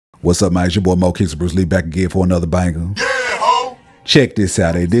What's up, man? It's your boy mokicksthanbrucelee back again for another banger. Yeah, ho! Check this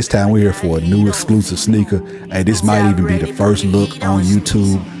out, hey. This time we're here for a new exclusive sneaker. Hey, this might even be the first look on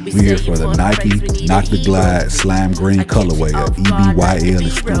YouTube. We're here for the Nike Nocta Glide Slime Green colorway, a EBYL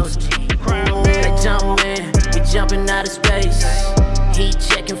exclusive. We jumping out of space. Heat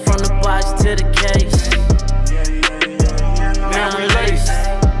checking from the box to the case. Now release.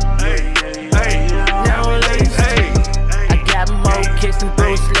 Now release. I got more kicks than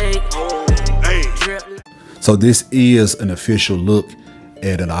Bruce Lee. So this is an official look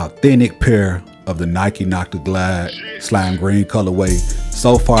at an authentic pair of the Nike Nocta Glide Slime Green colorway.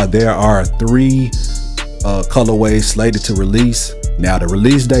 So far there are 3 colorways slated to release. Now the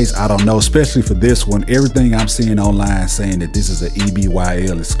release dates, I don't know, especially for this one. Everything I'm seeing online saying that this is an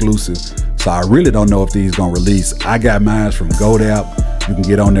EBYL exclusive. So I really don't know if these gonna release. I got mine from GoDap. You can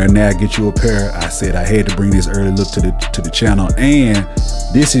get on there now, get you a pair. I said I had to bring this early look to the channel, and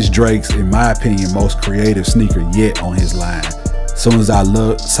this is Drake's, in my opinion, most creative sneaker yet on his line. As soon as I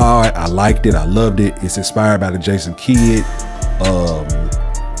saw it, I liked it, I loved it. It's inspired by the Jason Kidd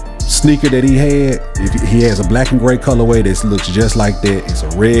sneaker that he had. He has a black and gray colorway that looks just like that. It's a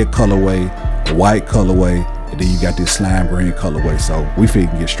red colorway, a white colorway, and then you got this slime green colorway. So we figure we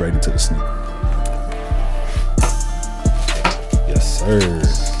can get straight into the sneaker. Yes,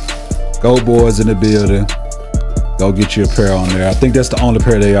 sir. Go boys in the building. Go get you a pair on there. I think that's the only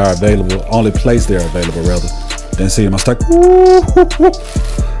pair they are available, only place they're available rather. Then see him, I start.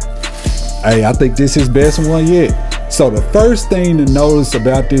 Hey, I think this is his best one yet. So the first thing to notice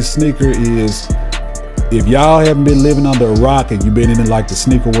about this sneaker is, if y'all haven't been living under a rock and you've been in like the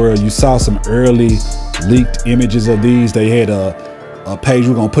sneaker world, you saw some early leaked images of these. They had a page,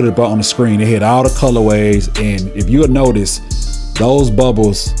 we're gonna put it up on the screen. They had all the colorways, and if you'll notice, those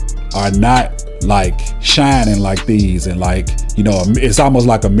bubbles are not like shining like these, and like, you know, it's almost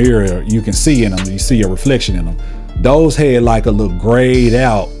like a mirror. You can see in them, you see a reflection in them. Those had like a little grayed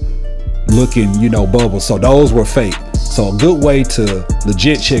out looking, you know, bubbles. So those were fake. So a good way to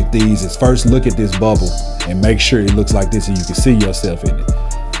legit check these is first look at this bubble and make sure it looks like this and you can see yourself in it.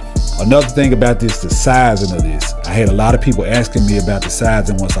 Another thing about this, the sizing of this. I had a lot of people asking me about the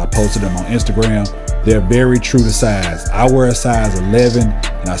sizing once I posted them on Instagram. They're very true to size. I wear a size 11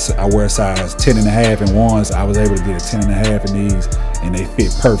 and I wear a size 10.5 in ones. I was able to get a 10.5 in these and they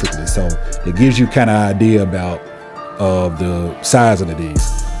fit perfectly. So it gives you kind of idea about the sizing of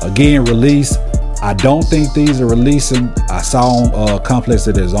these. Again, release, I don't think these are releasing. I saw on Complex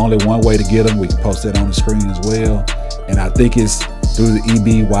that there's only one way to get them. We can post that on the screen as well. And I think it's through the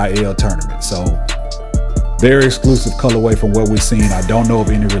EBYL tournament. So very exclusive colorway from what we've seen. I don't know of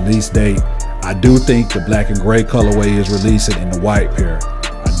any release date. I do think the black and gray colorway is releasing in the white pair.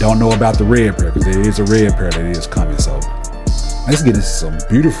 I don't know about the red pair because there is a red pair that is coming. So let's get into some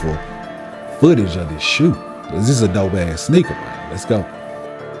beautiful footage of this shoe. This is a dope ass sneaker, man. Let's go.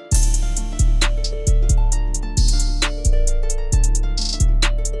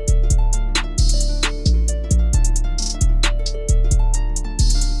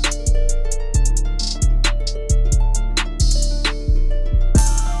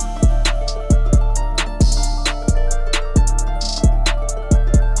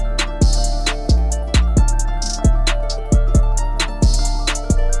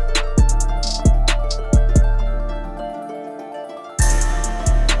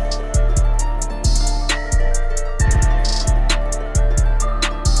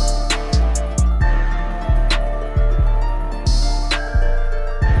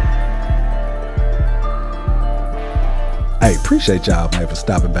 Hey, appreciate y'all, man, for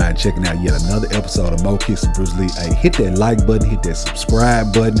stopping by and checking out yet another episode of mokicksthanbrucelee. Hey, hit that like button, hit that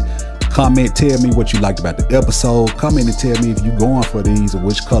subscribe button, comment, tell me what you liked about the episode. Comment and tell me if you're going for these or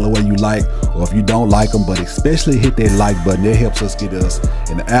which colorway you like, or if you don't like them. But especially hit that like button. That helps us get us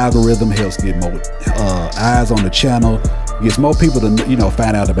in the algorithm, helps get more eyes on the channel, gets more people to, you know,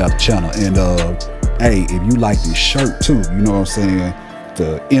 find out about the channel. And hey, if you like this shirt too, you know what I'm saying,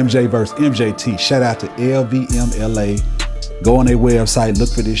 the MJ vs MJT, shout out to LVMLA. Go on their website, look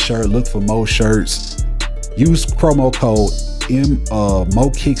for this shirt, look for more shirts. Use promo code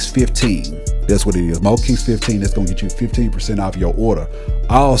MOKICKS15. That's what it is, MOKICKS15. That's gonna get you 15% off your order.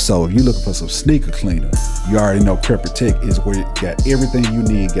 Also, if you're looking for some sneaker cleaner, you already know Crep Protect is where you got everything you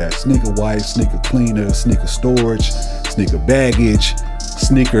need. Got sneaker wipes, sneaker cleaner, sneaker storage, sneaker baggage,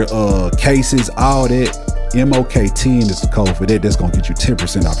 sneaker cases, all that. MOK10 is the code for that. That's gonna get you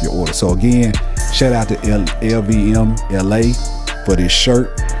 10% off your order. So again, shout out to LVMLA for this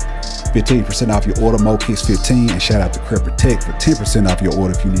shirt. 15% off your order, mokickks15, and shout out to Crep Protect for 10% off your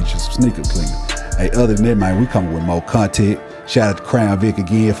order if you need your sneaker cleaner. Hey, other than that, man, we coming with more content. Shout out to Crown Vic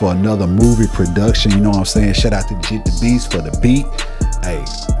again for another movie production. You know what I'm saying? Shout out to Jit the Beast for the beat. Hey,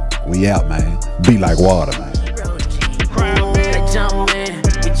 we out, man. Be like water, man. They jumping,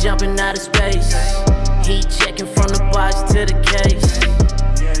 we jumping out of space. Heat checking from the box to the case.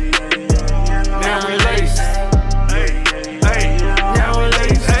 Now I'm laced. Now I'm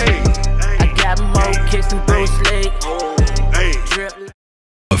laced. I got more kicks than Bruce Lee.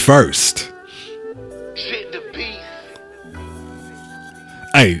 But first,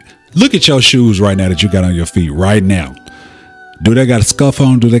 hey, look at your shoes right now that you got on your feet right now. Do they got a scuff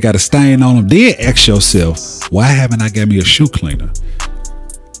on them? Do they got a stain on them? Then ask yourself, why haven't I got me a shoe cleaner?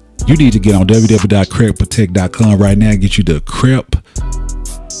 You need to get on www.crepprotect.com right now and get you the Crep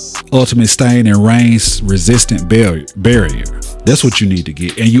Ultimate Stain and Rain Resistant Barrier. That's what you need to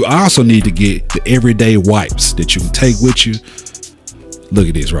get. And you also need to get the everyday wipes that you can take with you. Look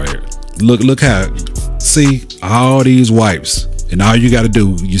at this right here. Look how, see all these wipes. And all you got to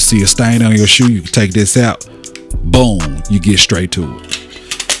do, you see a stain on your shoe, you can take this out. Boom, you get straight to it.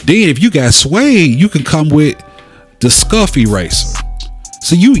 Then if you got suede, you can come with the scuff eraser.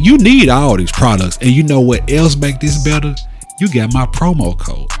 So you need all these products. And you know what else make this better? You got my promo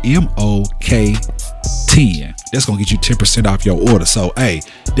code MOK10. That's gonna get you 10% off your order. So hey,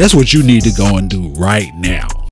 that's what you need to go and do right now.